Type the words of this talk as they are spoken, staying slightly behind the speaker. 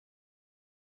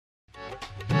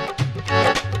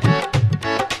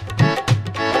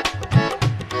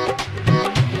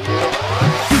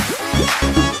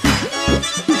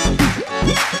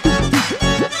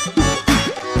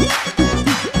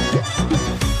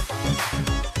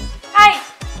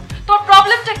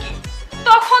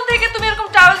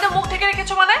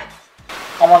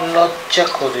আমার লজ্জা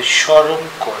করে, শরম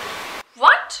করে।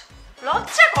 হোয়াট?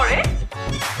 লজ্জা করে?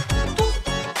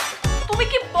 তুমি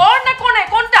কি বর না কোনে,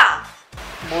 কোনটা?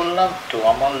 বললাম তো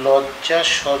আমার লজ্জা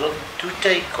শরম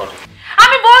দুটাই করে।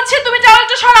 আমি বলছি তুমি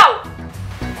টাওয়েলটা সরাও।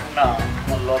 না,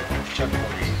 আমার লজ্জা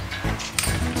করে।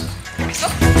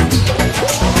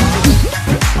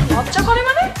 লজ্জা করে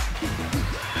মানে?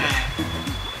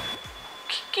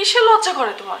 কিসের লজ্জা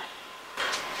করে তোমার?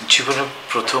 জীবনে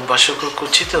প্রথম বাসর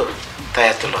করছি তো, তাই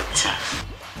এত লজ্জা।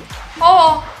 ও,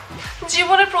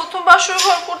 জীবনে প্রথম বাসর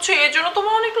ঘর করছো এই জন্য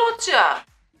তোমার অনেক লজ্জা?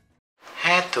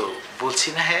 হ্যাঁ তো বলছি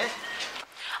না। হ্যাঁ।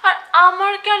 আর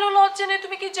আমার কেন লজ্জা নেই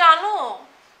তুমি কি জানো?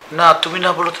 না, তুমি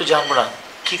না বলো তো জানবো না।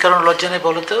 কি কারণ লজ্জা নেই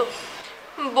বলো তো?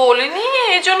 বলিনি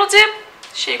এই জন্য যে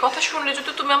সেই কথা শুনলে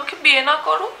যদি তুমি আমাকে বিয়ে না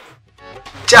করো।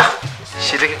 যা,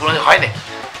 সেটা কি কোনো হয় না?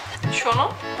 শোনো,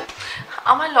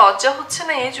 আমার লজ্জা হচ্ছে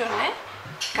না এই জন্যে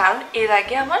কারণ এর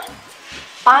আগে আমার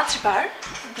 5 বার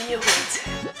বিয়ে হয়েছে।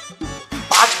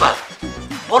 5 বার?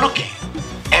 বলো কি?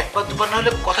 একবার দুবার না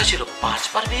হলে কথা ছিল, 5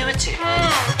 বার বিয়ে হয়েছে?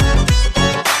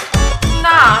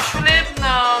 না আসলে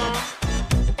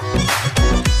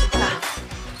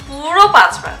পুরো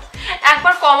 5 বার।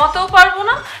 একবার কমাতেও পারবো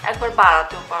না, একবার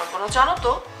বাড়াতেও পারবো না, জানো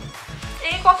তো।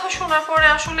 এই কথা শোনার পরে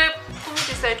আসলে তুমি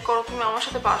ডিসাইড করো তুমি আমার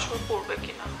সাথে বাসর করবে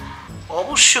কিনা।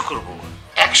 অবশ্যই করবো,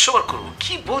 100 বার করবো।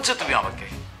 কি বলছো তুমি আমাকে?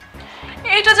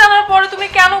 এইটা জানার পরে তুমি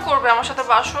কেন করবে আমার সাথে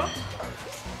বাসর?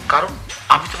 কারণ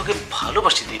আমি তোমাকে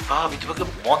ভালোবাসি দীপা, আমি তোমাকে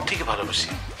মন থেকে ভালোবাসি।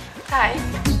 তাই?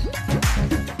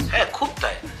 হ্যাঁ, খুব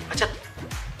তাই। আচ্ছা,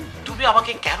 তুমি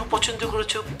আমাকে কেন পছন্দ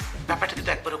করেছো ব্যাপারটা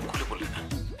কিন্তু একবারও খুলে বললে না।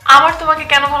 আমার তোমাকে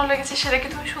কেন ভালো লেগেছে সেটা কি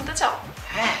তুমি শুনতে চাও?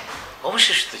 হ্যাঁ,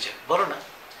 অবশ্যই শুনতে চাই, বলো না।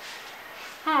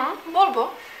 বলবো।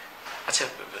 আচ্ছা,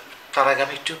 তার আগে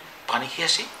আমি একটু পানি খেয়ে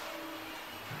আসি।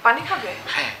 পানি খাবে?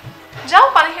 হ্যাঁ। যাও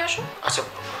পানি খেয়ে আসো। আচ্ছা,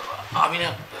 আমি না,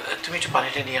 তুমি একটু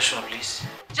পানিটা নিয়ে আসো না প্লিজ।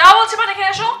 যাও বলছি, পানি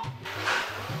খেয়ে আসো।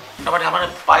 আমার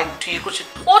পায়ে একটু ইয়ে করছে।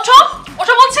 ওঠো,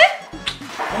 ওঠো বলছি।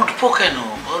 উঠবো কেন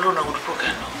বলো না? উঠবো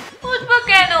কেন? উঠবো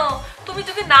কেন? তুমি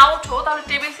যদি না ওঠো তাহলে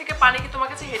টেবিল থেকে পানি কি তোমার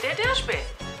কাছে হেঁটে হেঁটে আসবে?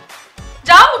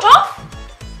 যাও উঠো।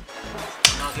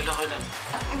 না গেলে হয় না।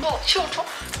 বলছি ওঠো,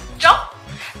 যাও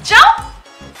যাও।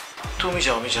 তুমি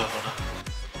যাও, আমি যাবো না।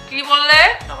 কি বললে?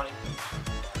 না মানে,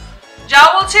 যাও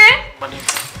বলছি। মানে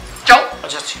যাও।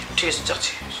 যাচ্ছি, ঠিক আছে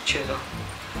যাচ্ছি, ছেড়ে দাও।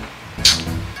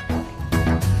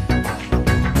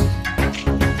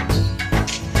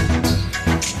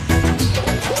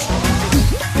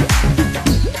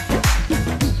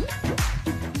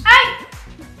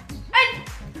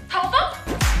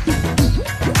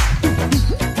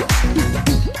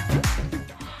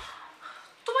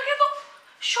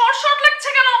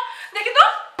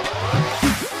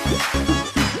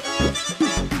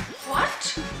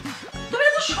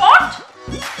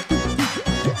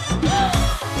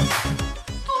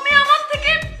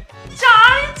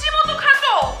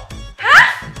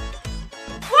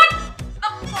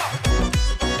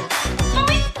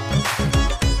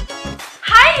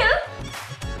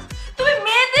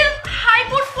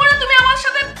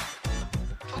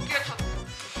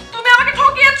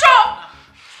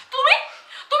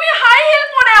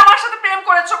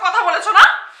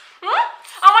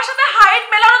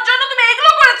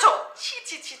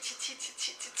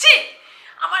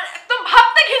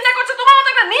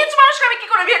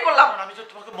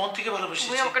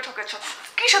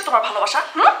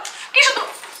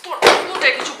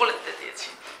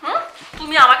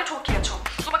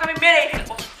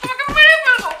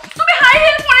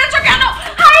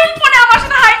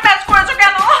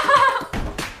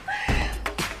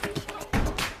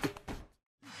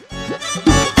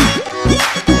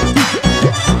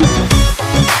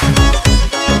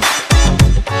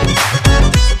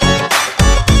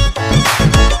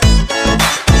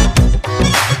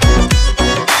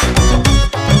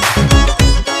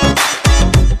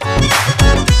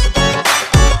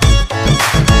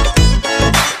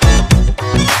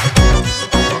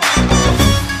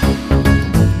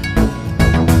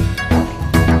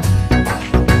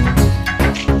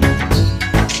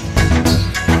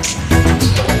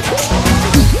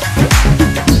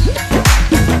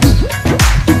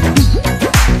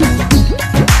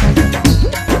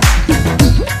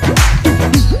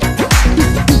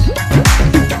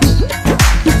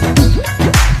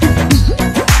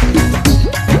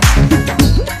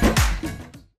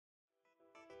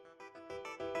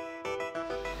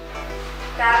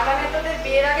 তার মানে তোদের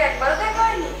বিয়ের আগে একবারও দেখা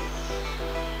হয়নি?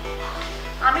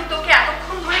 আমি তোকে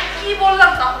এতক্ষণ ধরে কি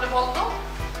বললাম তাহলে বলতো?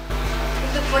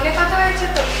 কিন্তু ফোনে কথা হয়েছে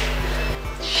তো।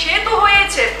 সে তো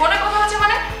হয়েছে, ফোনে কথা হয়েছে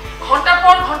মানে ঘন্টার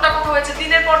পর ঘন্টা কথা হয়েছে,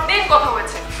 দিনের পর দিন কথা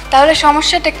হয়েছে। তাহলে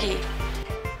সমস্যাটা কি?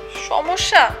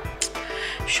 সমস্যা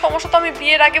সমস্যা তো আমি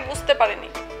বিয়ের আগে বুঝতে পারিনি,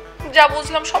 যা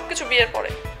বুঝলাম সবকিছু বিয়ের পরে।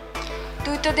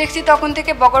 তুই তো দেখছি তখন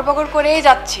থেকে বগর বগর করেই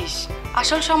যাচ্ছিস,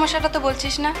 আসল সমস্যাটা তো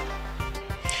বলছিস না।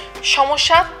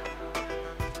 সমস্যা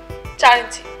 4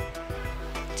 ইঞ্চি।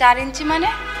 4 ইঞ্চি মানে?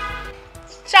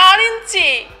 4 ইঞ্চি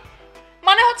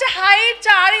মানে হচ্ছে হাইট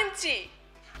 4 ইঞ্চি।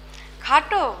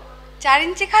 খাটো? 4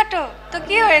 ইঞ্চি খাটো তো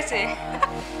কি হয়েছে?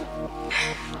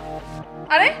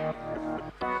 আরে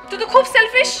তুই তো খুব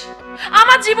সেলফিশ।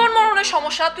 আমার জীবন মরণের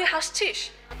সমস্যা, তুই হাসছিস।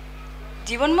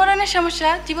 জীবন মরণের সমস্যা?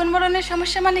 জীবন মরণের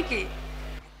সমস্যা মানে কি?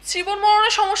 জীবন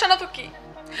মরণের সমস্যা না তো কি?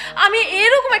 আমি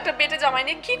এরকম একটা বেটে জামাই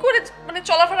নিয়ে কি করে মানে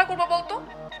চলাফেরা করবো বলতো?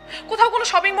 কোথাও কোনো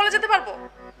শপিং মলে যেতে পারবো?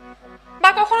 বা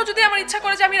কখনো যদি আমার ইচ্ছা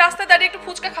করে যে আমি রাস্তায় দাঁড়িয়ে একটু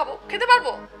ফুচকা খাবো, খেতে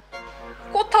পারবো?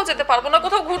 কোথাও যেতে পারবো না,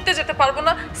 কোথাও ঘুরতে যেতে পারবো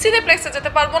না, সিনেপ্লেক্সে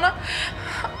যেতে পারবো না।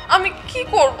 আমি কি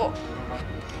করব?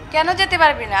 কেন যেতে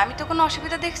পারবি না? আমি তো কোনো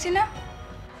অসুবিধা দেখছি না।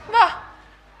 বাহ,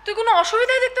 তুই কোনো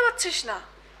অসুবিধাই দেখতে পাচ্ছিস না?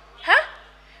 হ্যাঁ,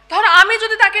 ধর আমি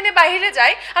যদি তাকে নিয়ে বাইরে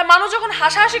যাই আর মানুষ যখন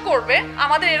হাসাহাসি করবে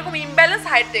আমাদের এরকম ইমব্যালেন্স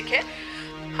হাইট দেখে,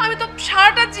 আমি তো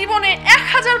সারাটা জীবনে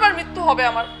 1000 বার মৃত্যু হবে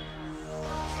আমার।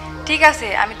 ঠিক আছে,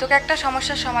 আমি তোকে একটা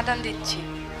সমস্যার সমাধান দিচ্ছি।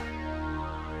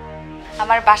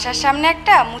 আমার বাসার সামনে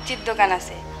একটা মুচির দোকান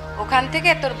আছে, ওখান থেকে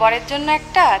তোর বরের জন্য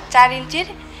একটা 4 ইঞ্চির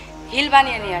হিল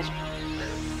বানিয়ে নিয়ে আসবি।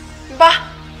 বাহ,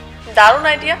 দারুণ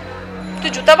আইডিয়া। তুই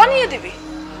জুতা বানিয়ে দিবি?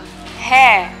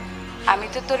 হ্যাঁ, আমি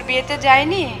তো তোর বিয়েতে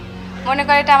যাইনি, মনে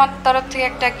কর এটা আমার তরফ থেকে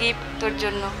একটা গিফট তোর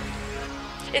জন্য।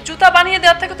 এই জুতা বানিয়ে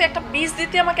দেওয়ার থেকে তুই একটা বীজ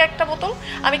দিতে আমাকে, একটা বোতল,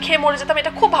 আমি খেয়ে মরে যেতাম।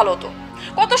 এটা খুব ভালো হতো।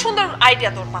 কত সুন্দর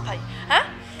আইডিয়া তোর মাথায়। হ্যাঁ,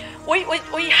 ওই ওই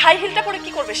ওই হাই হিলটা পরে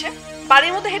কি করবে সে?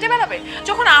 বাড়ির মধ্যে হেঁটে বেড়াবে?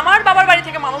 যখন আমার বাবার বাড়ি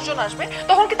থেকে মানুষজন আসবে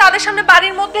তখন কি তাদের সামনে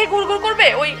বাড়ির মধ্যেই ঘুরঘুর করবে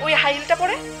ওই ওই হাই হিলটা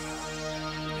পরে?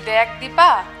 দেখ দীপা,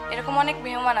 এরকম অনেক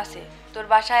মেহমান আছে, তোর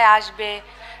বাসায় আসবে,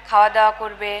 খাওয়া দাওয়া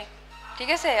করবে, ঠিক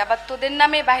আছে? আবার তোদের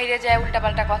নামে বাইরে যায়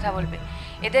উল্টাপাল্টা কথা বলবে,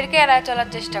 এদেরকে এড়ায় চলার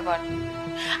চেষ্টা কর।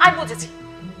 আর বুঝেছি,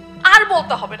 আর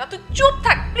বলতে হবে না, তুই চুপ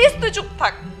থাক প্লিজ, তুই চুপ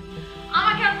থাক।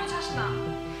 আমাকে আর বুঝাস না।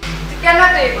 তুই কেন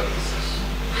তুই করতেছিস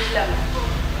বুঝলাম না।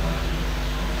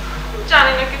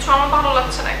 জানি না, কিছু আমার ভালো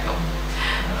লাগছে না একদম।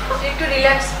 একটু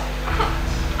রিল্যাক্স।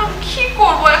 আমি কি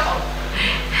করবো এখন?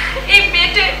 এই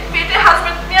বেটে বেটে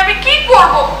হাজবেন্ড নিয়ে আমি কি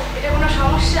করব? এটা কোনো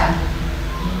সমস্যা?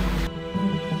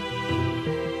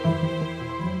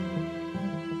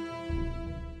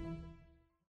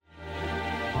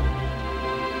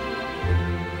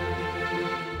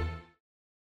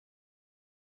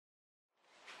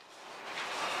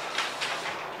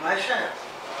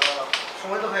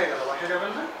 সময় তো হয়ে গেল, বাসায়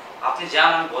যাবেন না? আপনি যান,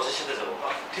 আমি বসের সাথে যাবো।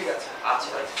 ঠিক আছে। আচ্ছা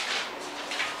ভাই।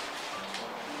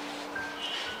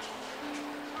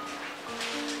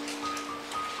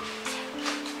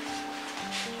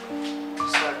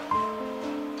 স্যার,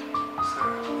 স্যার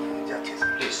আমি যাচ্ছি স্যার।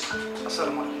 প্লিজ।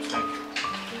 আসসালামু আলাইকুম। Thank you.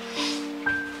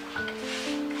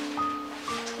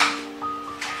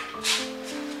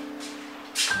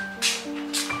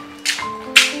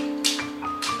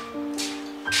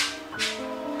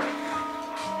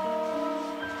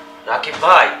 রাকিব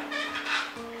ভাই,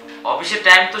 অফিসের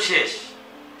টাইম তো শেষ,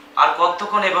 আর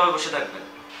কতক্ষণ এভাবে বসে থাকবেন?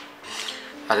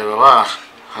 আরে বাবা,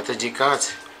 হাতে যে কাজ,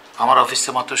 আমার অফিসে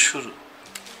মাত্র শুরু।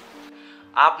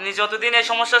 আপনি যতদিন এই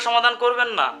সমস্যার সমাধান করবেন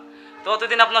না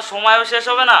ততদিন আপনার সময়ও শেষ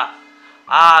হবে না,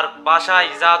 আর বাসায়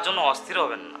যাওয়ার জন্য অস্থির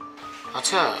হবেন না।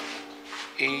 আচ্ছা,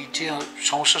 এই যে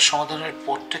সমস্যার সমাধানের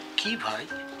পথটা কি ভাই?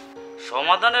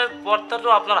 সমাধানের পথটা তো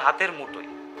আপনার হাতের মুঠোয়।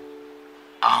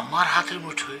 আমার হাতের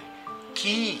মুঠোয়?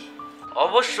 কি?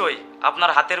 অবশ্যই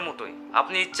আপনার হাতের মুঠোয়।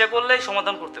 আপনি ইচ্ছা করলেই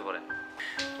সমাধান করতে পারেন।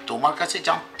 তোমার কাছে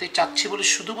জানতে চাচ্ছি বলে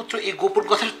শুধুমাত্র এই গোপন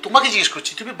কথাটা তোমাকে জিজ্ঞেস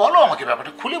করছি, তুমি বলো আমাকে,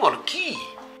 ব্যাপারটা খুলে বলো কি?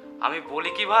 আমি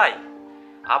বলি কি ভাই,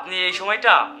 আপনি এই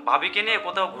সময়টা ভাবিকে নিয়ে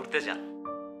কোথাও ঘুরতে যান।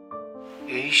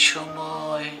 এই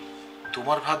সময়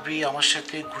তোমার ভাবি আমার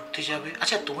সাথে ঘুরতে যাবে?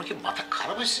 আচ্ছা, তোমার কি মাথা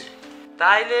খারাপ হয়েছে?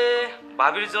 তাইলে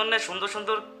ভাবির জন্য সুন্দর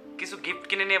সুন্দর কিছু গিফট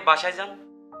কিনে নিয়ে বাসায় যান।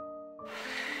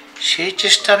 সেই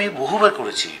চেষ্টা আমি বহুবার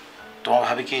করেছি। তোমার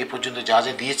ভাবিকে এ পর্যন্ত যা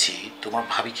যা দিয়েছি, তোমার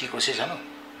ভাবি কি করেছে জানো?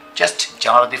 জাস্ট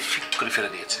জানালা দিয়ে ফিট করে ফেলে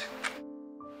দিয়েছে।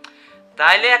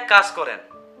 তাইলে এক কাজ করেন,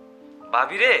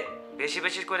 ভাবিরে বেশি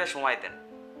বেশি করে সময় দেন,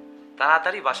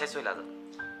 তাড়াতাড়ি বাসায় চলে যান।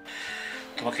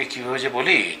 তোমাকে কিভাবে যে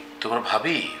বলি, তোমার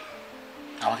ভাবি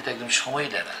আমাকে তো একদম সময়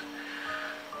দেয় না।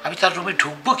 আমি তার রুমে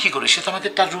ঢুকবো কি করে? সে তো আমাকে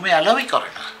তার রুমে অ্যালাউই করে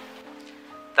না।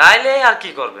 তাইলে আর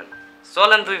কি করবেন,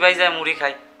 চলেন দুই ভাই যায় মুড়ি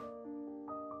খাই।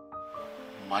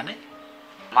 মানে?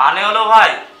 মানে হলো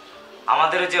ভাই,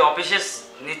 আমাদের যে অফিসের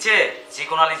নিচে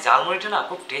চিকনালি ঝালমুড়িটা না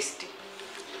খুব টেস্টি,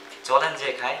 চলেন যে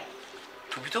খাই।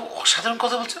 তুমি তো অসাধারণ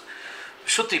কথা বলছো,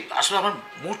 সত্যি। আসলে আমার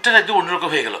মুডটা একদম অন্যরকম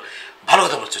হয়ে গেল। ভালো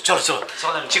কথা বলছো, চলো চলো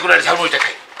চলেন চিকুনার ঝালমুড়িটা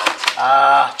খাই।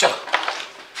 চলো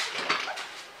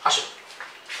আসো।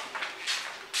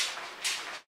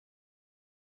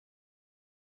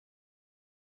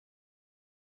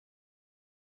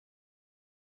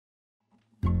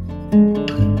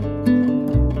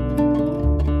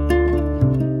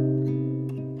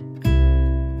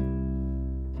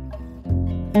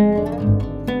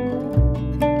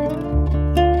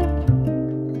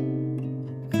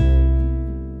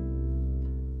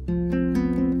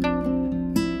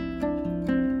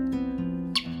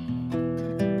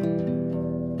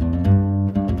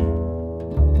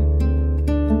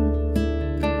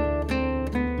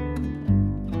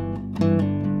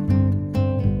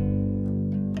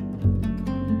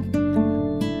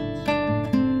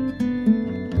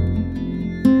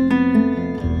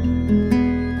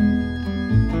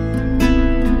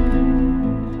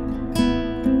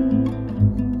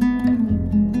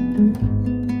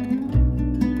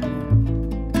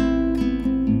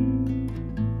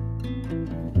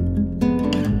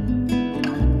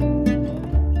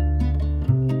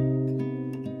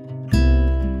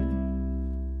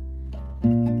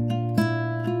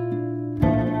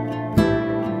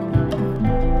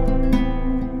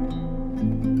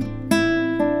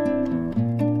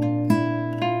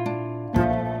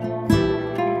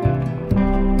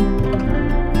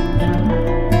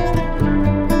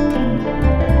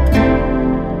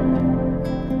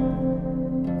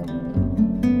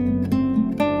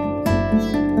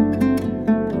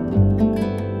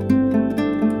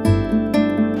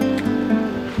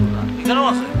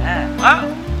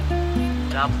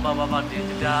 বাবা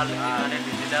ডিজিটাল, এখানে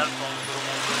ডিজিটাল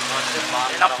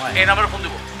এই নাম্বারে ফোন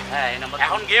দেবো। হ্যাঁ এই নাম্বার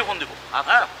এখন গিয়ে ফোন দেবো।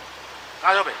 আচ্ছা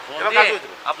কাজ হবে, ফোন এবার দিয়ে কাজ হয়ে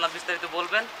যাবে। আপনার বিস্তারিত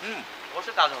বলবেন,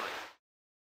 অবশ্যই কাজ হবে।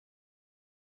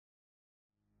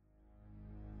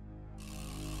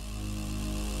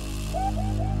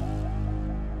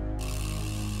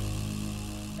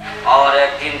 আর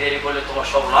একদিন দেরি করলে তোমার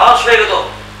সব নাশ হয়ে গেল।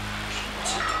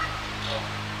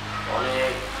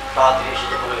 অনেক তাড়াতাড়ি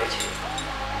এসে পড়ে গেছে।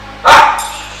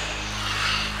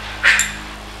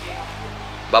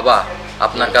 বাবা,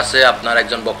 আপনার কাছে আপনার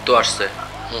একজন ভক্ত আসছে।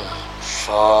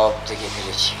 সব দেখে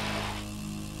ফেলেছি,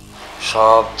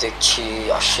 সব দেখছি,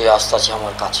 আর সে আসতেছে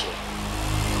আমার কাছে।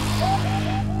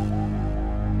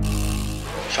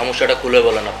 সমস্যাটা খুলে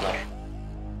বলেন আপনার।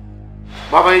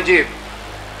 বাবা, এই যে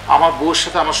আমার বউর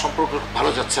সাথে আমার সম্পর্ক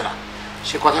ভালো যাচ্ছে না,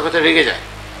 সে কথা কথা রেগে যায়।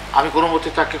 আমি কোনো মতে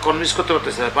তাকে কনভিন্স করতে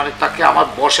পারতেছি না, মানে তাকে আমার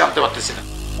বসে আনতে পারতেছি না।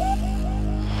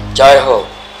 যাই হোক,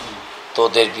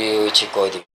 তোদের বিয়ে হয়েছে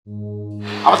কয়দিন?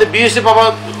 আমাদের বিয়ে হয়েছে বাবা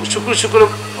শুক্র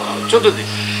 14 দিন।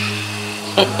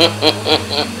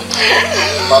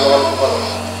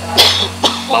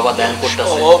 বাবা ধ্যান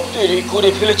করতেছে। সব দেরি করে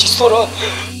ফেলেছিস তোরা,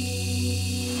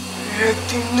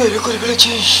 একদিন দেরি করে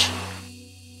ফেলেছিস।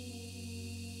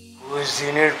 ওই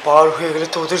দিনের পার হয়ে গেলে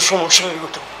তোদের সমস্যা হয়ে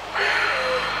যেত।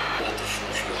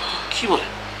 কি বলে?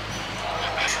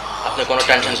 আপনি কোনো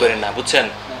টেনশন করেন না, বুঝছেন?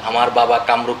 আমার বাবা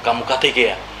কামরূপ কামুকা থেকে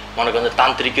মনে করেন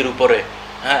তান্ত্রিকের উপরে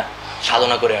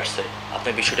সাধনা করে আসছে। আপনি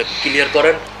বিষয়টা ক্লিয়ার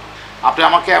করেন। আপনি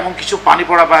আমাকে এমন কিছু পানি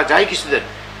পড়া বা যাই কিছু দেন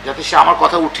যাতে সে আমার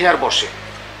কথা উঠে আর বসে।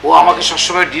 ও আমাকে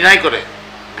সবসময় ডিনাই করে,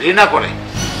 ঘৃণা করে।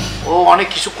 ও অনেক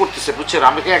কিছু করতেছে, বুঝছেন?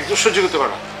 আমাকে একদম সহ্য করতে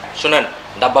পারে না। শুনেন,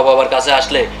 ডাব্বা বাবার কাছে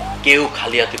আসলে কেউ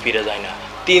খালি হাতে ফিরে যায় না।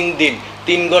 3 দিন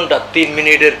 3 ঘন্টা 3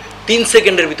 মিনিটের 3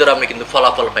 সেকেন্ডের ভিতরে আপনি কিন্তু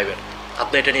ফলাফল পাইবেন।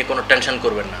 আপনি এটা নিয়ে কোনো টেনশন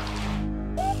করবেন না।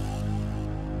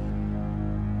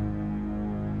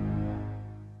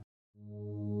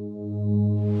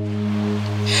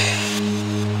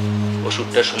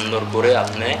 ওষুধটা সুন্দর করে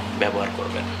আপনি ব্যবহার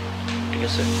করবেন, ঠিক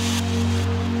আছে?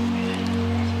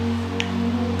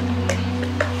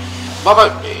 বাবা,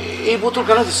 এই বোতল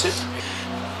কেন দিচ্ছে?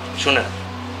 শুনেন,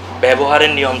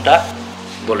 ব্যবহারের নিয়মটা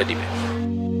বলে দিবে।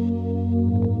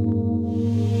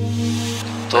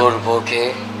 তোর বউকে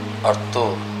আর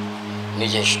তোর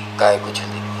নিজের গায়ে গুছে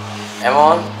দিবি,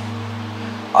 এমন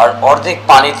আর অর্ধেক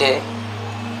পানিতে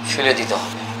ফেলে দিতে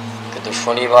হবে। কিন্তু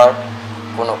শনিবার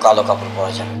কোনো কালো কাপড়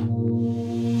পরা যাবে না।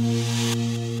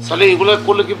 তাহলে এগুলো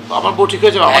করলে কি আমার বউ ঠিক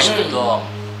হয়ে যাবে? আমার সাথে? একদম।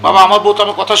 বাবা, আমার বউ তো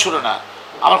আমার কথা শুনে না,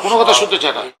 আমার কোনো কথা শুনতে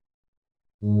চায় না।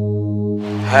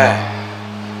 হ্যাঁ,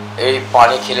 এই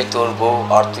পানি খেলে তোর বউ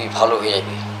আর তুই ভালো হয়ে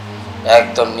যাবি,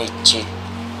 একদম নিশ্চিত।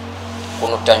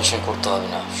 কোনো টেনশন করতে হবে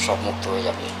না, সব মুক্ত হয়ে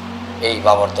যাবে। এই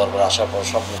বাবার দরবার আসার পর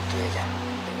সব মুক্ত হয়ে যাবে।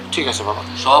 ঠিক আছে বাবা।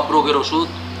 সব রোগের ওষুধ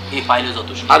এই ফাইলে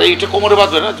যথেষ্ট। আর এইটা কোমরে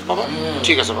বাঁধবে না বাবা?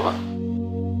 ঠিক আছে বাবা।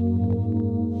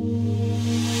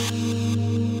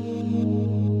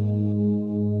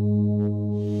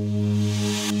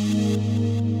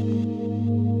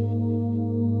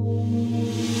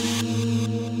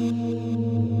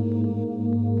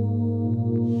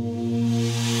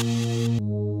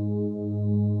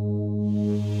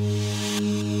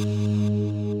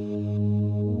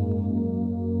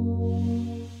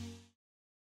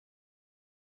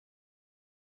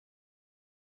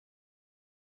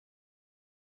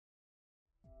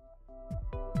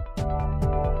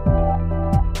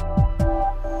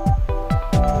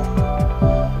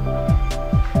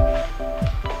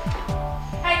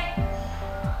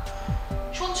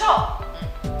 শুনছো?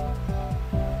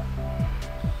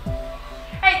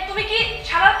 এই তুমি কি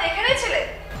সারা রাত এখানেই ছিলে?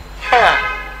 হ্যাঁ,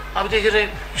 আমি তো এখানে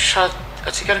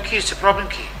আছি। কেন, কি হচ্ছে, প্রবলেম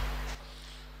কি?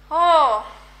 ও,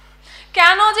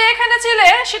 কেন যে এখানে ছিলে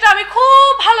সেটা আমি খুব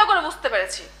ভালো করে বুঝতে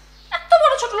পেরেছি। এত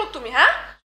বড় ছোট লোক তুমি, হ্যাঁ?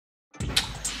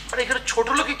 আরে এখানে ছোট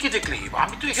লোকে কি দেখলি?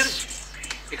 আমি তো এখানে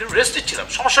রেস্টে ছিলাম।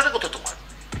 সমস্যাটা কোথায় তোমার?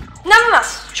 না না না,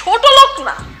 ছোট লোক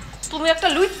না, তুমি একটা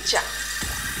লুচ্চা।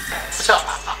 আচ্ছা,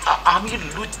 আমি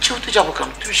লুচ্চা হতে যাবো কেন?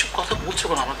 তুমি সব কথা বলছো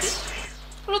কেন আমাকে?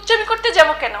 লুচ্চামি করতে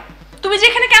যাবো কেন? তুমি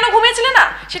যেখানে কেন ঘুমিয়েছিলে না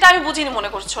সেটা আমি বুঝিনি মনে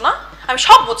করছো না? আমি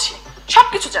সব বুঝি, সব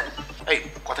কিছু জানি। এই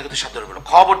কথা কিন্তু সাবধানে বলো,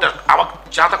 খবরদার আমাকে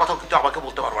যা তা কথা কিন্তু আমাকে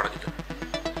বলতে পারবো না কিন্তু।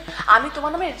 আমি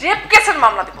তোমার নামে রেপ কেসের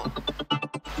মামলা দেব।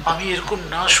 আমি এরকম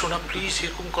না, শোনা প্লিজ,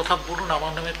 এরকম কথা বলুন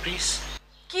আমার নামে প্লিজ।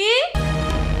 কি?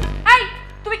 এই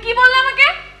তুমি কি বললে আমাকে?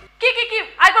 কি কি কি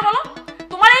আরেকবার বলো।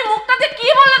 তোমার এই মুখটাতে কি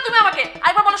বললে তুমি আমাকে?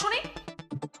 আরেকবার বলো শুনি।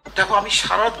 দেখো, আমি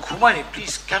সারা রাত ঘুমাইনি,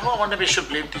 প্লিজ কেন আমার নামে এসব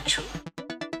ব্লেম দিচ্ছ?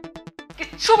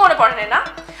 কিচ্ছু মনে পড়ে না?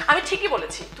 আমি ঠিকই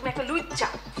বলেছি, তুমি একটা লুচ্চা।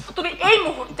 তুমি এই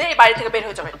মুহূর্তে এই বাড়ি থেকে বের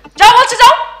হয়ে যাবে। যাও বলছি,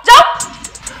 যাও যাও।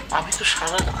 আমি তো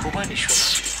সারা রাত ঘুমাইনি শোনা।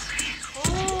 ও,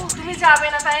 তুমি যাবে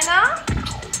না তাই না?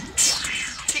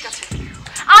 ঠিক আছে,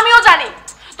 আমিও জানি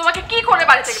তোমাকে কি করে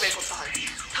বাড়ি থেকে বের করতে হয়।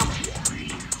 থামো।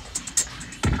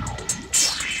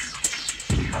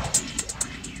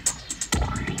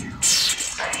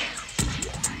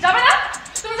 যাবে না?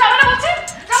 তুমি যাবে না বলছি,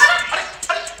 যাবে না?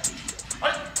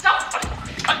 যাও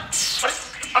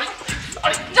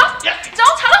যাও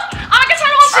যাও, ছাড়ো আমাকে,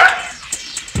 ছাড়ো বলছি।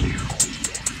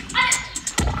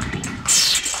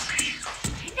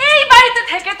 এই বাড়িতে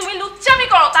থেকে তুমি লুচ্চামি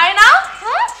করো তাই না?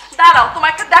 দাঁড়াও,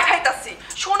 তোমাকে দেখাইতাছি।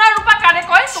 সোনা রূপা কানে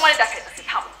কয়, তোমারই দেখাইতাছি।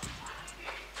 থামো।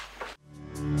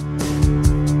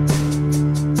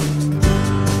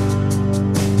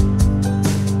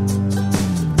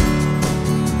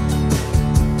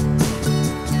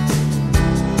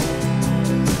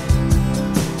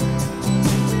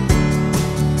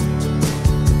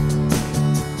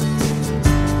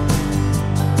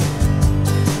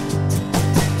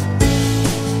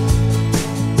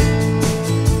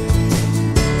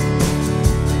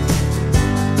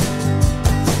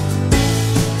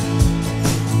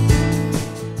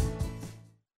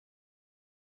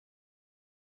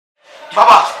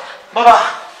 বাবা, বাবা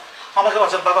আমাকে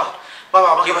বাঁচান, বাবা, বাবা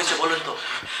আমাকে হয়েছে বলেন তো?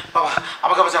 বাবা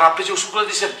আমাকে বাঁচান। আপনি যে ওষুধগুলো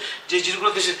দিয়েছেন, যে জিনিসগুলো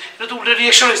দিয়েছেন, এটা তো উল্টে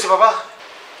রিয়েকশন হয়েছে বাবা।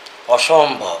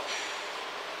 অসম্ভব,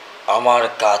 আমার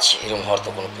কাজ এরকম হওয়ার তো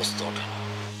কোনো প্রশ্ন ওঠে না।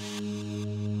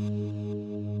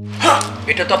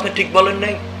 এটা তো আপনি ঠিক বলেন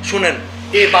নাই। শুনেন,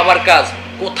 এ বাবার কাজ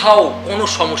কোথাও কোনো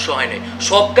সমস্যা হয় নাই,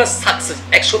 সব কাজ সাকসেস,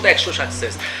 100তে 100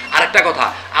 সাকসেস। আর একটা কথা,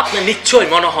 আপনি নিশ্চয়ই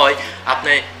মনে হয়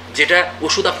আপনি যেটা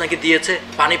ওষুধ আপনাকে দিয়েছে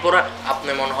পানি পড়া,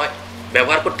 আপনি মনে হয়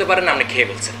ব্যবহার করতে পারেন, আপনি খেয়ে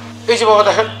ফেলছেন। এই যে বাবা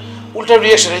দেখেন, উল্টা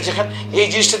রিয়েকশন। এই যেখানে এই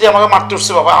জিনিসটা দিয়ে আমাকে মারতে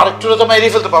উঠছে বাবা, আরেকটু তো আমি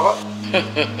এড়িয়ে ফেলতো বাবা।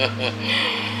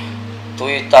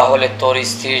 তুই তাহলে তোর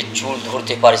স্ত্রীর চুল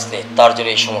ধরতে পারিস নি, তার জন্য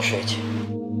এই সমস্যা হয়েছে।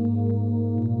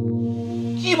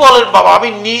 কি বলেন বাবা? আমি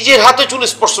নিজের হাতে চুল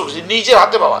স্পর্শ করেছি, নিজের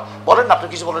হাতে বাবা। বলেন না, আপনি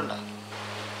কিছু বলেন না।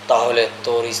 তাহলে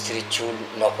তোর স্ত্রীর চুল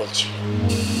নকল ছিল।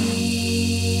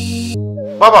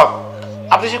 বাবা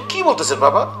আপনি যে কি বলতেছেন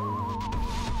বাবা?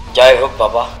 যাই হোক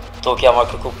বাবা, তোকে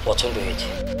আমাকে খুব পছন্দ হয়েছে।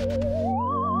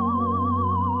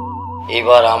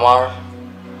 এবার আমার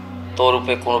তোর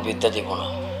উপরে কোনো বিদ্যা দিব না।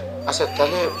 আচ্ছা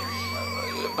তাহলে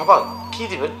বাবা কি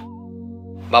দিবেন?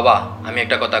 বাবা আমি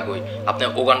একটা কথা কই, আপনি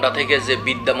ওগান্ডা থেকে যে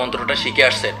বিদ্যা মন্ত্রটা শিখে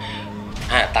আসছেন,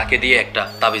 হ্যাঁ তাকে দিয়ে একটা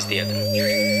তাবিজ দিয়ে দেন।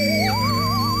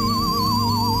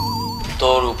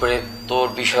 তোর উপরে, তোর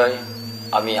বিষয়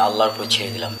আমি আল্লাহর উপর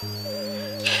ছেড়ে দিলাম।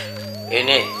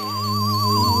 এনে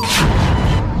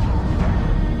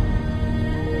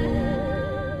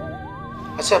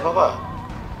আচ্ছা বাবা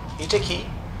এটা কি?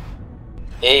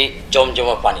 এই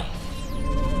জমজমা পানি,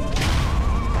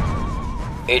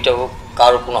 এইটাও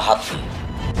কারো কোনো হাত নেই।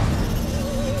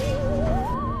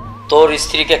 তোর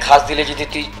স্ত্রীকে খাস দিলে যদি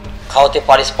তুই খাওয়াতে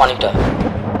পারিস পানিটা,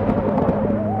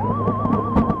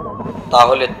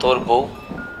 তাহলে তোর বউ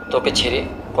তোকে ছেড়ে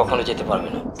কখনো যেতে পারবে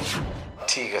না।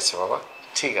 ঠিক আছে বাবা,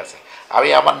 ঠিক আছে, আমি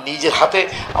আমার নিজের হাতে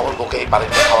আমার বউকে এই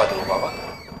পানিটা খাওয়া দেবো বাবা।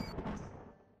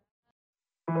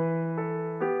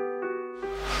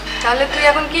 তাহলে তুই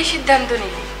এখন কি সিদ্ধান্ত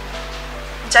নিলি?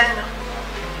 জানি না,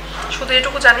 শুধু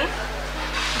এটুকু জানি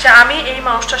যে আমি এই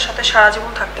মানুষটার সাথে সারা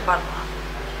জীবন থাকতে পারবো না।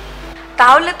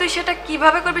 তাহলে তুই সেটা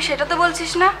কিভাবে করবি সেটা তো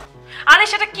বলছিস না? আরে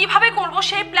সেটা কিভাবে করব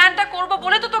সেই প্ল্যানটা করব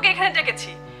বলে তো তোকে এখানে ডেকেছি,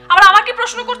 আবার আমাকে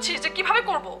প্রশ্ন করছিস যে কিভাবে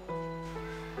করব?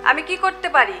 আমি কি করতে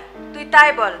পারি তুই তাই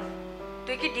বল।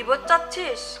 তুই কি ডিভোর্স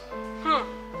চাচ্ছিস?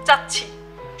 চাচ্ছি,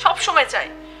 সব সময় চাই,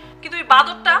 কিন্তু ওই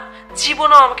বাদরটা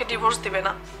জীবনেও আমাকে ডিভোর্স দিবে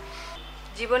না।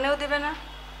 জীবনেও দেবে না?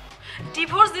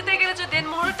 ডিভোর্স দিতে গেলে যে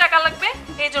দেনমোহরের টাকা লাগবে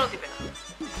এই জন্য দিবে না।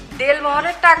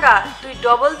 দেনমোহরের টাকা তুই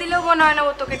ডবল দিলেও মনে হয় না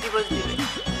ও তোকে ডিভোর্স দিবে।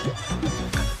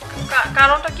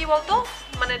 কারণটা কি বলতো?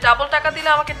 মানে ডাবল টাকা দিলে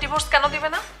আমাকে ডিভোর্স কেন দিবে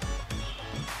না?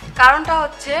 কারণটা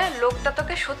হচ্ছে লোকটা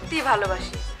তোকে সত্যিই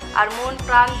ভালোবাসে, আর মন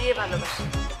প্রাণ দিয়ে ভালোবাসে।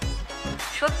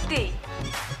 সত্যি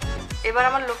এবার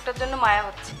আমার লোকটার জন্য মায়া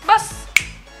হচ্ছে। বাস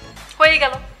হয়ে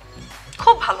গেল,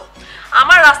 খুব ভালো,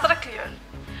 আমার রাস্তাটা ক্লিয়ার।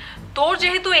 তোর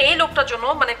যেহেতু এই লোকটার জন্য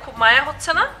মানে খুব মায়া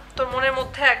হচ্ছে না, তোর মনের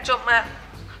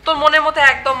মধ্যে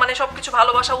একদম মানে সবকিছু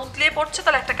ভালোবাসা উতলিয়ে পড়ছে,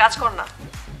 তাহলে একটা কাজ কর না,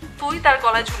 তুই তার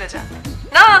গলায় ঝুলে যা।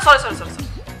 না সরি,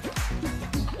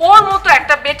 ওর মতো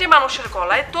একটা বেটে মানুষের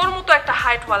গলায় তোর মতো একটা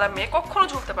হাইটওয়ালা মেয়ে কখনো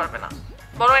ঝুলতে পারবে না।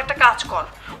 বরং একটা কাজ কর,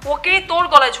 ওকেই তোর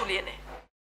গলায় ঝুলিয়ে নে।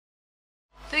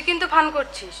 তুই কিন্তু ফান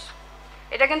করছিস,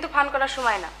 এটা কিন্তু ফান করার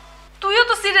সময় না। তুইও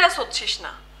তো সিরিয়াস হচ্ছিস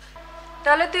না।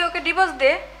 তাহলে তুই ওকে ডিভোর্স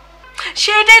দে।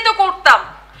 সেইটাই তো করতাম,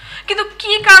 কিন্তু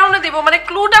কি কারণে দিব মানে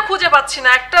ক্লুটা খুঁজে পাচ্ছি না।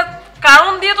 একটা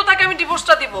কারণ দিয়ে তো তাকে আমি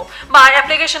ডিভোর্সটা দিব বা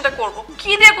অ্যাপ্লিকেশনটা করব,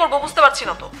 কি দিয়ে করব বুঝতে পারছি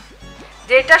না তো।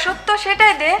 যেটা সত্য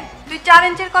সেটাই দে। তুই 4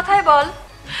 ইঞ্চির কথাই বল।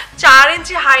 4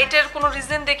 ইঞ্চি হাইটের কোনো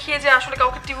রিজন দেখিয়ে যে আসলে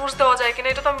কাউকে ডিভোর্স দেওয়া যায় কিনা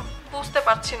এটা তো আমি বুঝতে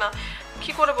পারছি না।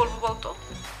 কি করে বলবো বলতো?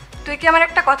 তুই কি আমার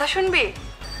একটা কথা শুনবি?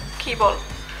 কি বল?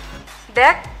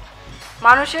 দেখ,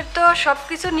 মানুষের তো সব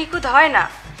কিছু নিখুঁত হয় না।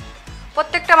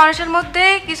 প্রত্যেকটা মানুষের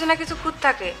মধ্যেই কিছু না কিছু খুঁত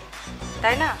থাকে,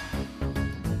 তাই না?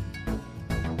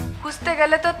 খুঁজতে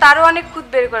গেলে তো তারও অনেক খুঁত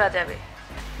বের করা যাবে।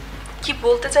 কি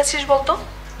বলতে চাইছিস বলতো?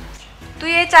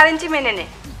 তুই এই 4 ইঞ্চি মেনে নে।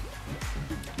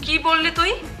 কি বললি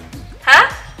তুই? হ্যাঁ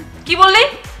কি বললি?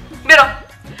 বেরো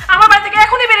আমার বাড়ি থেকে,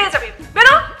 এখনই বেরিয়ে যাবি।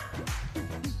 বেরো।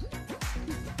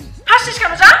 হাসছিস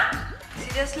কেন? যা।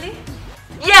 সিরিয়াসলি?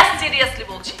 ইয়েস সিরিয়াসলি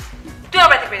বলছি, তুই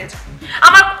আমার বাড়িতে বেরিয়ে যা।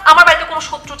 আমার বাড়িতে কোনো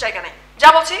শত্রু জায়গা নেই, যা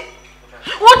বলছি।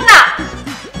 উঠ না।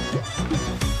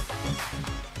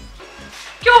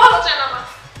 কেউ ভালো চায় না আমার,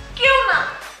 কেউ না।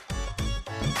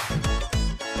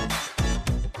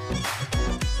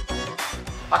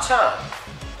 আচ্ছা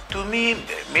তুমি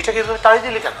মেয়েটাকে এভাবে তাড়িয়ে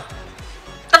দিলে কেন?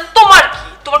 তোমার কি,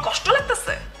 তোমার কষ্ট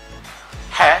লাগতেছে?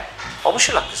 হ্যাঁ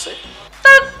অবশ্যই লাগতেছে।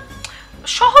 তা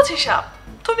সহজ হিসাব,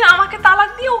 তুমি আমাকে তালাক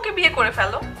দিয়ে ওকে বিয়ে করে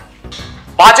ফেলো।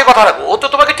 বাজে কথা রাখো, ও তো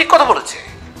তোমাকে ঠিক কথা বলেছে।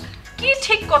 কি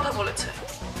ঠিক কথা বলেছে?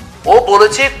 ও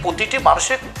বলেছে প্রতিটি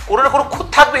মানুষের কোনো না কোনো খুঁত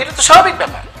থাকবে, এটা তো স্বাভাবিক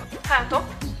ব্যাপার। হ্যাঁ তো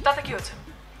তাতে কি হয়েছে?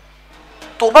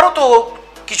 তোমারও তো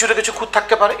কিছু না কিছু খুঁত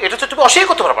থাকতে পারে, এটা তো তুমি অস্বীকার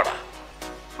করতে পারবে না।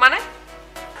 মানে?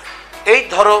 এই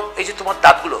ধরো এই যে তোমার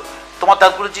দাঁতগুলো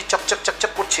যে চকচক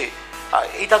চকচক করছে,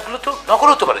 এই দাঁতগুলো তো নকল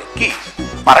হতে পারে, কি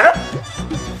পারে না?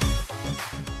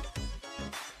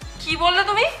 কি বললে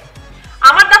তুমি?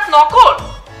 আমার দাঁত নকল?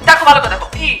 দেখো ভালো করে দেখো।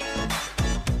 কি?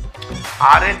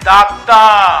 আরে দাঁতটা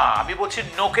আমি বলছি,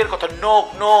 নোকের কথা,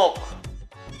 নোক।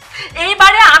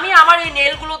 এইবারে আমি আমার এই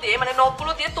নেলগুলো দিয়ে মানে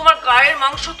নখগুলো দিয়ে তোমার গায়ের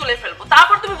মাংস তুলে ফেলবো,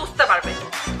 তারপর তুমি বুঝতে পারবে।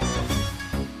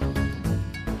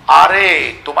 আরে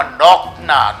তোমার নখ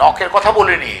না, নখের কথা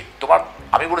বলিনি,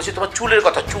 আমি বলেছি তোমার চুলের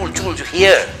কথা, চুল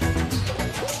হিয়ার।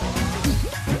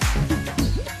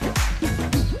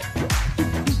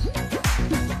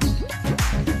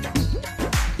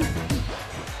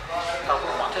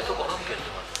 মাথায় তো গরম কেন?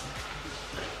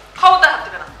 ক্ষমতা হাত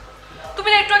দেবে না। তুমি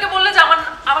না একটু আগে বললে যে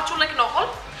আমার চুল নাকি নকল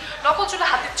চুলে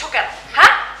হাত দিচ্ছ কেন?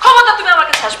 হ্যাঁ ক্ষমতা তুমি আমার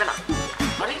কাছে আসবে না।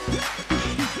 আরে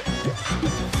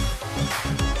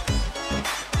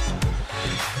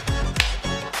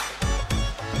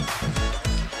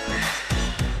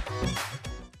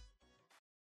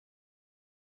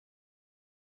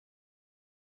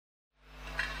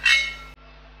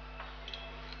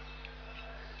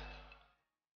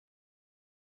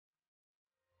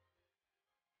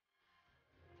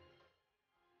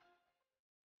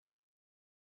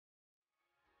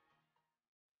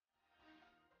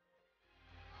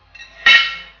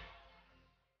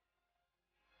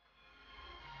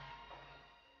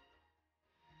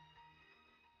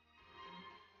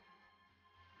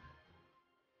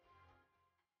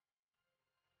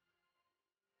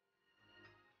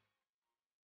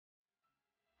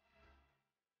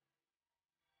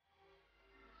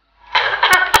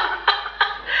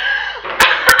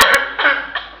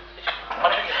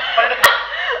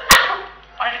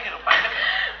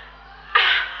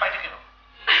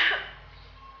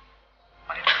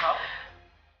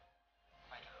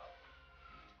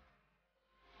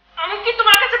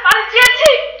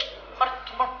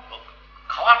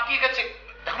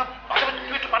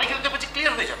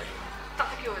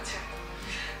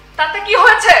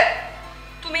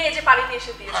তুমি এই যে পানি নিয়ে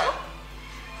এসে দিয়েছো,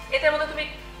 এটার মধ্যে তুমি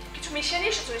কিছু মিশিয়ে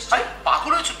নিয়ে এসেছো নিশ্চয়ই।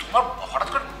 পাগল হয়েছো? তোমার হঠাৎ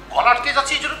করে গলা আটকে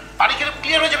যাচ্ছে, এই জন্য পানি খেলে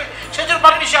ক্লিয়ার হয়ে যাবে, সেই জন্য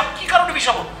পানি মিশাবো। কি কারণে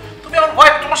মিশাবো? তুমি আমার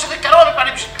ওয়াইফ, তোমার সাথে কেন আমি পানি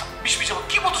বিষ মিশাবো?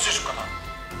 কি বলছো সেসব কথা?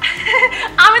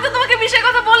 আমি তো তোমাকে বিষয়ের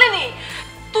কথা বলিনি,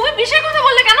 তুমি বিষয়ের কথা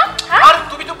বললে কেন? আর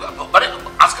তুমি তো মানে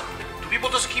আজকাল তুমি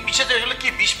বলতেছো কি মিশাতে গেলে কি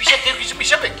বিষ মিশাতে কিছু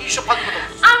মিশাবে? কি সব ফালতু কথা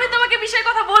বলছো? আমি তোমাকে বিষয়ের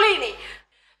কথা বলিনি,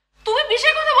 তুমি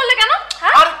বিষয়ের কথা বললে কেন?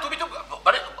 আর তুমি তো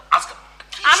মানে আজকাল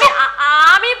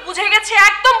আমি বুঝে গেছি,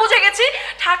 একদম বুঝে গেছি।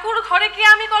 ঠাকুর ঘরে কি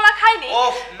আমি কলা খাইনি?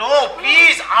 ওহ নো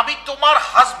প্লিজ, আমি তোমার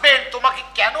হাজবেন্ড, তোমাকে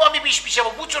কেন আমি বিষ মিশাবো?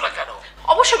 বুঝছো না কেন?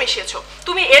 অবশ্য মিশিয়েছো,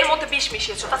 তুমি এর মধ্যে বিষ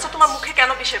মিশিয়েছো। তাছাড়া তোমার মুখে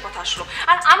কেন বিষের কথা আসলো?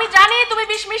 আর আমি জানি তুমি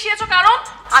বিষ মিশিয়েছো, কারণ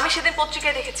আমি সেদিন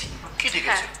পত্রিকায় দেখেছি। কি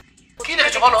দেখেছো? কি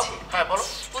দেখেছো বলো? হ্যাঁ বলো।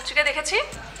 পত্রিকায় দেখেছি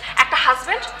একটা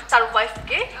হাজবেন্ড তার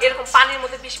ওয়াইফকে এরকম পানির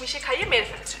মধ্যে বিষ মিশিয়ে খাইয়ে মেরে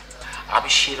ফেলেছে। আমি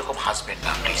সেরকম হাজবেন্ড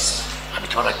না প্লিজ, আমি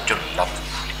তোমার একজন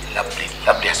লাভলি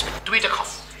হাজবেন্ড। তুমি এটা খাও,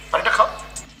 পানিটা খাও।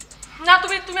 না,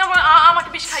 তুমি আমাকে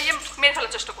বিষ খাইয়ে মেরে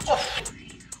ফেলার চেষ্টা করছো।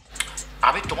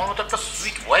 আমি তোমার মতো একটা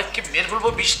সুইট ওয়াইফকে মেরে ফেলবো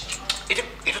বিষ?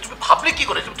 এটা তুমি ভাবলে কি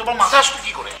করে? তোমার মাথা আসলো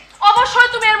কি করে? অবশ্যই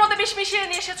তুমি এর মধ্যে বিষ মিশিয়ে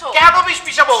নিয়ে এসেছো। কেন বিষ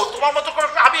মিশাবো? তোমার মতো করে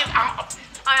আমি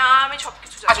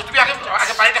সবকিছু জানি। আচ্ছা তুমি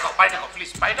আগে পানিটা খাও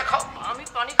প্লিজ, পানিটা খাও। আমি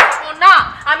পানি খাবো না,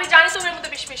 আমি জানি তুমি এর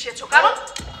মধ্যে বিষ মিশিয়েছো। কারণ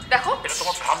দেখো, এটা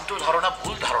তোমার ভ্রান্ত ধারণা,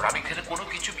 ভুল ধারণা। আমি এখানে কোনো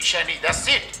কিছু বিষয় নেই, দ্যাটস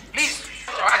ইট। প্লিজ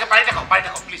আগে পানিটা খাও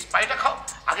প্লিজ, পানিটা খাও।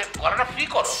 আগে গলাটা ফ্রি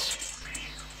করো,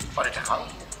 পানিটা খাও।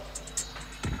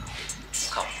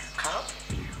 খাও খাও,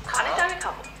 পানিটা আমি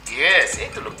খাবো। ইয়েস, এই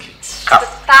তো লক্ষ্মী। খাও।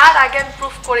 তার আগে আমি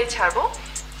প্রুফ করেই ছাড়বো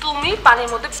তুমি পানির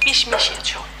মধ্যে বিষ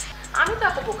মিশিয়েছো। আমি তো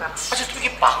এত বোকা না। আচ্ছা তুমি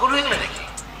কি পাগল হয়ে গেলে নাকি?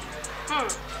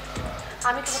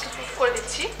 আমি তোমাকে প্রুফ করে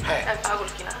দিচ্ছি আমি পাগল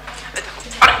কিনা। দেখো,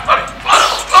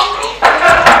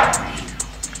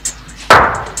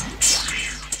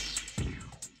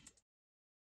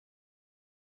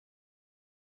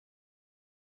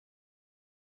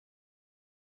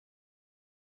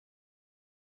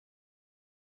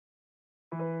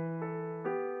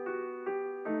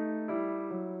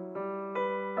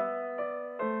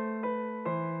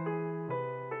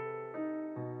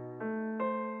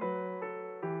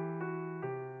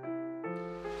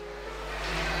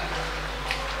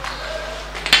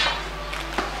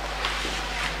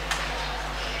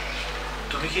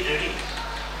 তুমি কি রেডি?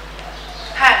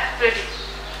 হ্যাঁ রেডি।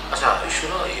 আচ্ছা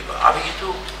শোনো, আমি কিন্তু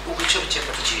উকিল সাহেবের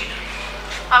চেম্বারটা চিনি না।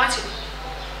 আমি চিনি।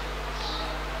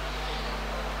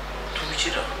 তুমি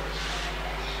চিনো?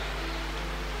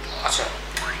 আচ্ছা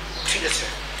ঠিক আছে,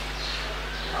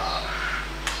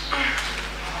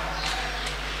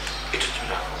 এটা তুমি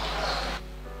রাখো।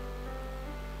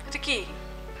 এটা কি?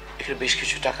 এখানে বেশ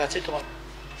কিছু টাকা আছে, তোমার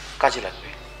কাজে লাগবে।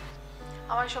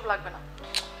 আমার সব লাগবে না।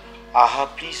 আহা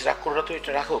প্লিজ রাগ করো না তো,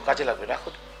 এটা রাখো, কাজে লাগবে। রাখো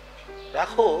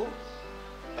রাখো।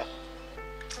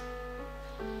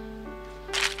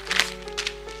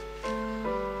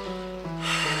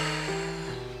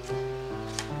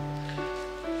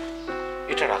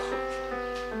 এটা রাখো।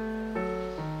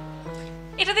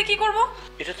 এটাতে কি করব?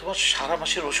 এটা তোমার সারা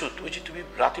মাসের ওষুধ। ওই যে তুমি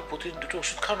রাতে প্রতিদিন 2টো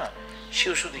ওষুধ খাও না, সেই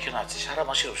ওষুধ এখানে আছে, সারা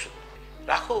মাসের ওষুধ।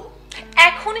 রাখো।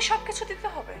 এখনই সবকিছু দিতে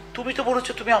হবে? তুমি তো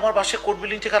বলেছো তুমি আমার বাসায় কোর্ট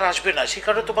বিল্ডিং থেকে আর আসবে না, সেই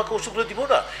কারণে তোমাকে ওষুধগুলো দিব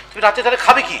না। তুমি রাতে তাহলে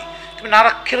খাবে কি? তুমি না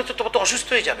খেলে তো তোমার তো অসুস্থ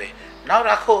হয়ে যাবে। নাও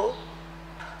রাখো।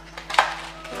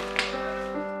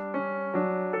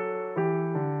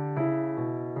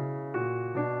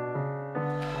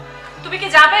 তুমি কি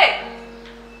যাবে?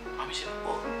 আমি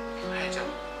যাবো। হ্যাঁ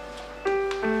যাবো।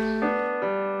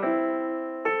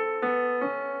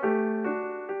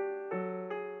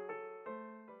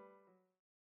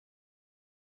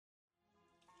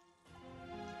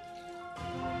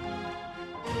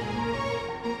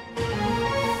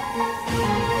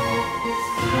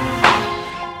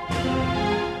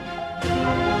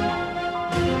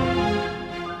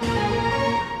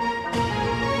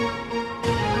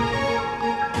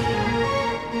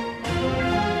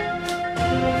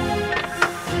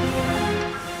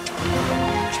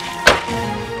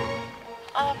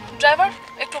 ড্রাইভার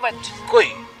একটু ওয়েট। কই?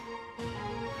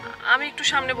 আমি একটু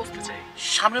সামনে বসতে চাই।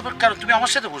 সামনে আবার কেন? তুমি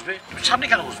আমার সাথে বসবে। তুমি সামনে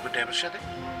কেন বসবে ড্রাইভারের সাথে?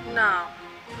 না,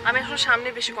 আমি এখন সামনে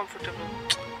বেশি কমফোর্টেবল।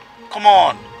 কাম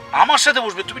অন, আমার সাথে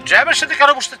বসবে। তুমি ড্রাইভারের সাথে কেন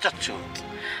বসতে চাচ্ছ?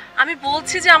 আমি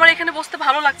বলছি যে আমার এখানে বসতে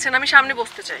ভালো লাগছে না, আমি সামনে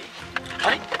বসতে চাই।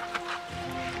 আরে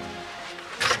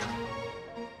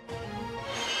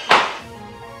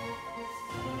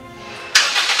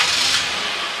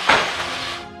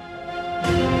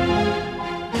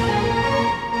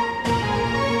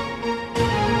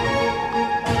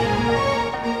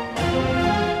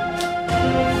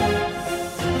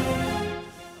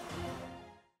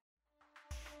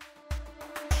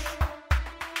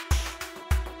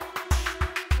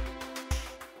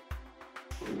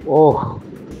ওহ,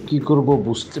 কি করব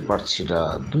বুঝতে পারছি না।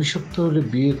 2 সপ্তাহ হলে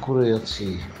বিয়ে করে আছি,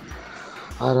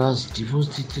 আর আজ ডিভোর্স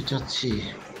দিতে যাচ্ছি।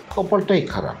 কপালটাই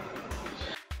খারাপ।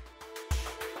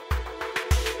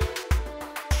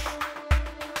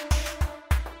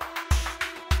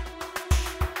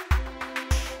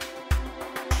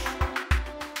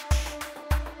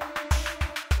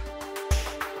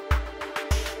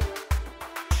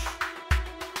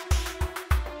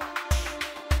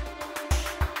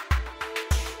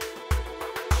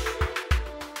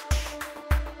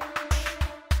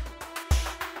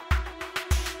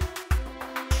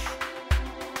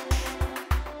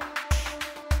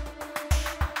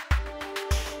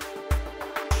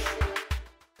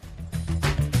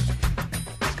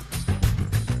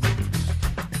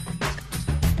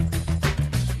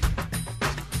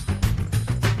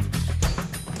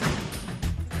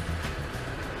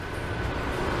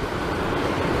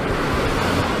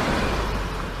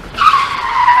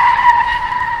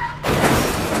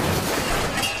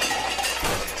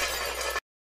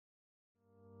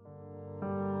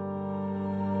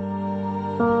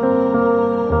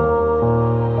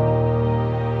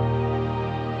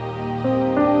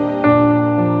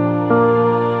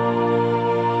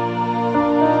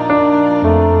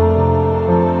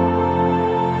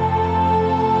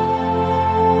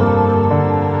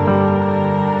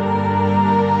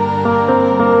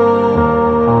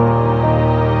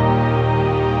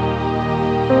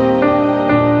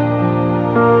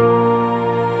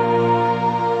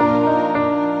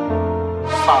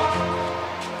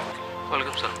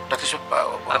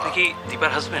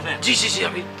 জি জি জি,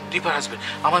 আমি দীপার হাজবেন্ড।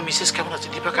 আমার মিসেস কেমন আছে?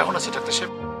 দীপা কেমন আছে ডাক্তার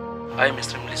সাহেব? I am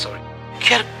extremely sorry. কি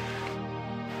আর?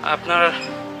 আপনার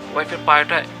ওয়াইফের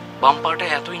পাটা, বাম পাটা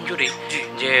এত ইনজুরি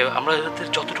যে আমরা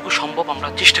যতটুকু সম্ভব আমরা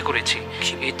চেষ্টা করেছি,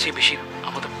 এর চেয়ে বেশি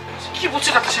আমাদের। কি বলছে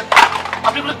ডাক্তার সাহেব?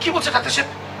 আপনি বলে কি বলছে ডাক্তার সাহেব?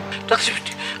 ডাক্তার সাহেব,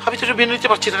 আমি তো মেনে নিতে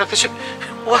পারছি না ডাক্তার সাহেব।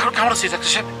 ও এখন কেমন আছে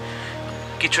ডাক্তার সাহেব?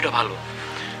 কিছুটা ভালো।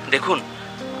 দেখুন,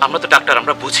 আমরা তো ডাক্তার,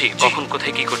 আমরা বুঝি কখন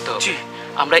কোথায় কি করতে হবে।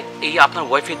 আমরা এই আপনার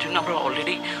ওয়াইফের জন্য আমরা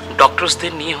অলরেডি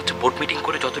ডক্টরসদের নিয়ে বোর্ড মিটিং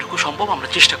করে যতটুকু সম্ভব আমরা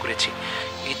চেষ্টা করেছি।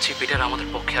 এর চেয়ে বেটার আমাদের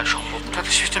পক্ষে আর সম্ভব না।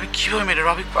 ডাক্তার সাহেব, আমি কীভাবে মেনে নেব?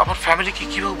 আমি আমার ফ্যামিলিকে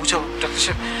কীভাবে বুঝাবো ডাক্তার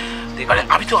সাহেব? মানে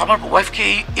আমি তো আমার ওয়াইফকে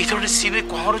এই ধরনের সিনে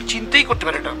কখনো চিন্তাই করতে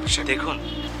পারি না ডাক্তার সাহেব। দেখুন,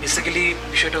 বেসিক্যালি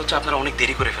বিষয়টা হচ্ছে আপনারা অনেক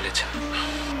দেরি করে ফেলেছেন।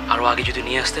 আরও আগে যদি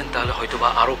নিয়ে আসতেন তাহলে হয়তো বা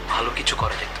আরও ভালো কিছু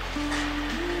করা যেত।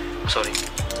 সরি।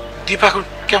 দীপা এখন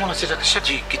কেমন আছে ডাক্তার সাহেব?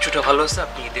 জি, কিছুটা ভালো আছে,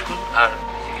 আপনি দেখুন। আর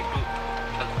একটু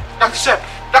ডাক্তার সাহেব,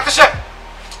 ডাক্তার সাহেব,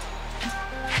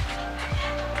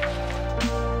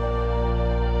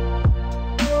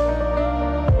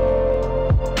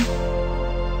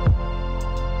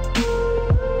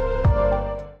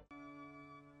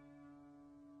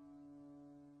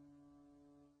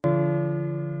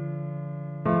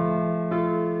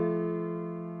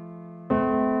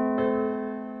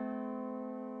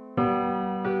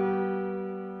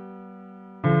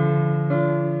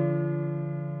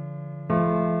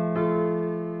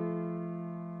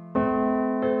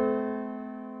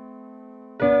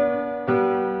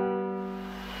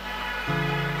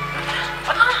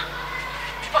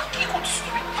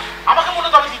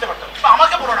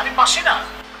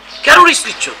 কেন রিস্ক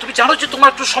নিচ্ছ? তুমি জানো যে তোমার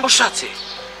একটু সমস্যা আছে।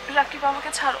 রাকিব, আমাকে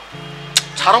ছাড়ো।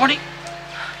 ছাড়ো মানে?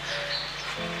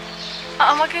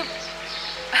 আমাকে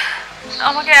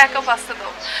আমাকে একা বাঁচতে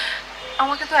দাও।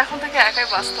 আমাকে তো এখন থেকে একাই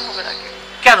বাঁচতে হবে রাকিব।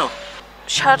 কেন?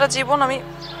 সারাটা জীবন আমি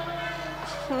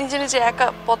নিজে নিজে একা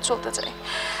পথ চলতে চাই।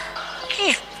 কি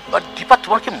দীপা,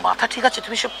 তোমার কি মাথা ঠিক আছে?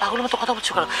 তুমি সব পাগলের মতো কথা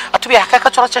বলছো কেন? আর তুমি একা একা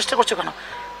চলার চেষ্টা করছো কেন?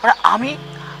 মানে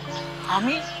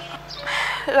আমি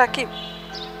রাকিব,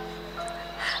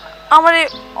 আমার এই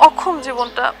অক্ষম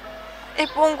জীবনটা, এই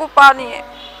পঙ্গু পা নিয়ে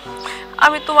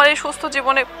আমি তোমার এই সুস্থ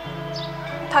জীবনে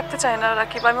থাকতে চাই না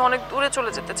রাকিব। আমি অনেক দূরে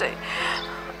চলে যেতে চাই।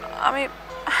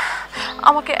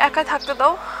 আমাকে একাই থাকতে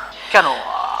দাও। কেন?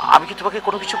 আমি কি তোমাকে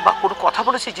কোনো কিছু বা কোনো কথা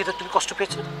বলেছি যেটা তুমি কষ্ট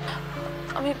পেয়েছো?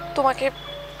 আমি তোমাকে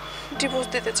ডিভোর্স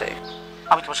দিতে চাই।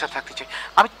 আমি তোমার সাথে থাকতে চাই।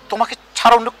 আমি তোমাকে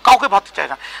ছাড়া অন্য কাউকে ভাবতে চাই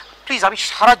না। প্লিজ, আমি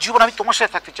সারা জীবন আমি তোমার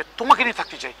সাথে থাকতে চাই, তোমাকে নিয়ে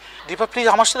থাকতে চাই। দীপা প্লিজ,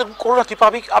 আমার সাথে করো না দীপা।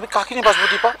 আমি কাকে নিয়ে বাঁচবো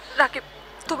দীপা? রাকিব,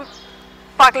 তুমি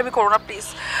পাগলামি করো না প্লিজ।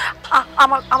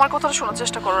 আমার কথাটা শোনার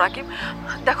চেষ্টা করো রাকিব।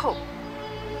 দেখো,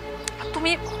 তুমি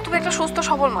একটা সুস্থ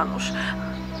সবল মানুষ।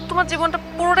 তোমার জীবনটা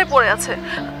পুরোটাই পড়ে আছে।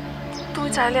 তুমি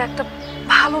চাইলে একটা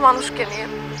ভালো মানুষকে নিয়ে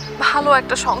ভালো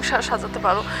একটা সংসার সাজাতে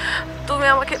পারো। তুমি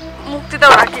আমাকে মুক্তি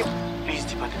দাও রাকিব। প্লিজ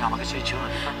দীপা, তুমি আমাকে চাইছো না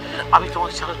দীপা। আমি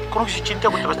তোমাকে ছাড়া কোনো কিছু চিন্তা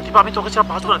করতে পারছি দীপা। আমি তোমাকে ছাড়া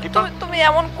বাঁচবো না দীপা। তুমি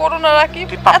এমন করো না রাকিব।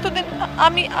 এতদিন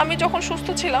আমি যখন সুস্থ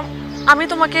ছিলাম আমি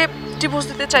তোমাকে ডিভোর্স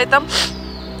দিতে চাইতাম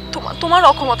তোমার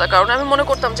অক্ষমতার কারণে। আমি মনে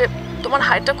করতাম যে তোমার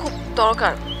হাইটটা খুব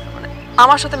দরকার, মানে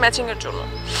আমার সাথে ম্যাচিং এর জন্য।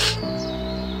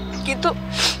 কিন্তু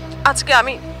আজকে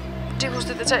আমি ডিভোর্স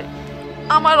দিতে চাই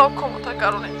আমার অক্ষমতার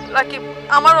কারণে। রাকিব,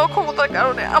 আমার অক্ষমতার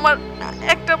কারণে আমার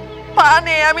একটা পা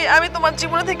নেই। আমি তোমার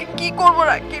জীবনে থেকে কি করব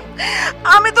রাকিব?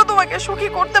 আমি তো তোমাকে সুখী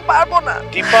করতে পারবো না।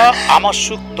 দীপা, আমার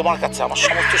সুখ তোমার কাছে, আমার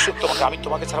সমস্ত সুখ তোমাকে। আমি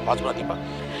তোমাকে ছাড়া বাঁচবো না দীপা।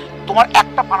 তোমার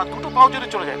একটা পা না, দুটো পাও যদি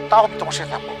চলে যায় তাও আমি তোমার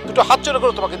সাথে থাকবো, দুটো হাত জোড়া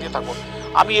করে তোমাকে দিয়ে থাকবো।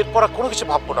 আমি এরপর আর কোনো কিছু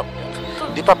ভাববো না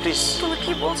দীপা, প্লিজ। তুমি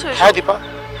কি বলছো? হ্যাঁ দীপা,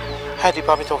 হ্যাঁ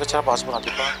দীপা, আমি তোমাকে ছাড়া বাঁচবো না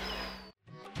দীপা।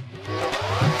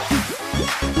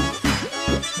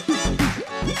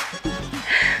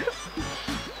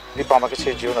 দীপা, আমাকে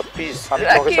ছেড়ে যেও না প্লিজ, আমি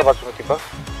তোমাকে ছাড়া বাঁচবো না দীপা।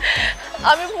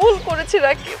 আমি ভুল করেছি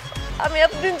রাকিব। আমি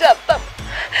এতদিন জানতাম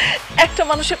একটা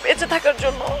মানুষের বেঁচে থাকার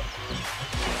জন্য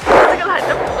ফিজিক্যাল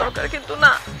হাইটটা খুব দরকার, কিন্তু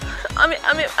না, আমি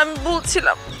আমি আমি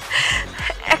ভুলছিলাম।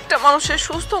 একটা মানুষের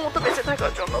সুস্থ মতো বেঁচে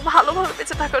থাকার জন্য, ভালোভাবে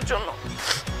বেঁচে থাকার জন্য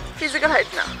ফিজিক্যাল হাইট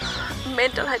না,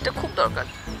 মেন্টাল হাইটটা খুব দরকার,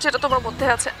 যেটা তোমার মধ্যে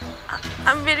আছে।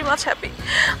 আমি ভেরি মাচ হ্যাপি।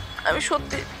 আমি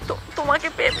সত্যি তোমাকে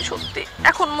পেয়ে সত্যি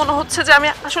এখন মনে হচ্ছে যে আমি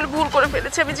আসলে ভুল করে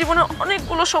ফেলেছি। আমি জীবনে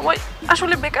অনেকগুলো সময়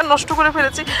আসলে বেকার নষ্ট করে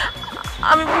ফেলেছি।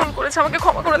 আমি ভুল করেছি, আমাকে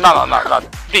ক্ষমা করে দাও। না না না,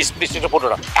 প্লিজ প্লিজ, এটা বলো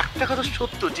না। একটা কথা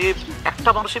সত্য যে একটা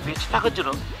মানুষের বেঁচে থাকার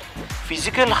জন্য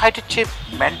ফিজিক্যাল হাইটের চেয়ে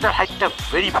মেন্টাল হাইটটা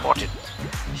ভেরি ইম্পর্টেন্ট।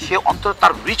 সে অন্তত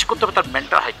তার রিচ করতে হবে তার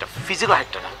মেন্টাল হাইটটা, ফিজিক্যাল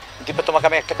হাইটটা না। দীপা, তোমাকে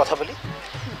আমি একটা কথা বলি,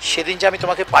 সেদিন যে আমি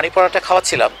তোমাকে পানি পড়াটা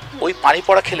খাওয়াচ্ছিলাম, ওই পানি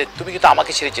পড়া খেলে তুমি কিন্তু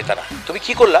আমাকে ছেড়ে যেতে না। তুমি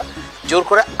কি করলা? জোর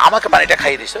করে আমাকে পানিটা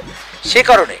খাইয়ে দিয়েছো। সে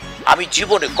কারণে আমি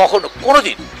জীবনে কখনো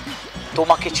কোনোদিন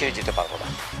তোমাকে ছেড়ে যেতে পারবো না।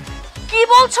 কি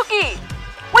বলছো? কি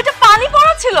ওইটা পানি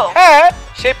পড়া ছিল? হ্যাঁ,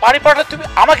 সেই পানি পড়াটা তুমি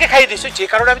আমাকে খাইয়ে দিয়েছো, যে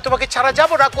কারণে আমি তোমাকে ছাড়া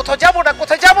যাবো না, কোথাও যাবো না,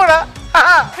 কোথায় যাবো না।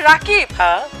 রাকিব,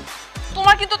 হ্যাঁ,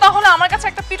 তোমার কিন্তু তাহলে আমার কাছে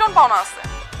একটা পিটন পাওনা আছে।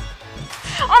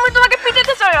 আমি তোমাকে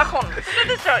পিটাতে চাই, এখন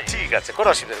পিটাতে চাই। ঠিক আছে, কোনো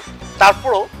অসুবিধা নেই।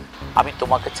 তারপরও আমি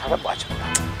তোমাকে ছাড়া বাঁচবো না।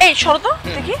 এই সরো তো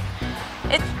দেখি,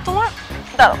 এই তোমার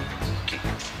দাঁড়াও, কি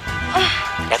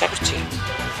এটা করছি?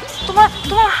 তোমার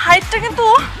তোমার হাইটটা কিন্তু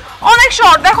অনেক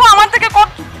শর্ট। দেখো আমার থেকে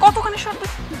কতখানি শর্ট।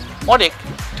 অনেক,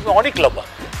 তুমি অনেক লম্বা।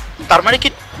 তার মানে কি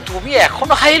তুমি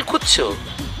এখনো হাইল খুঁজছো?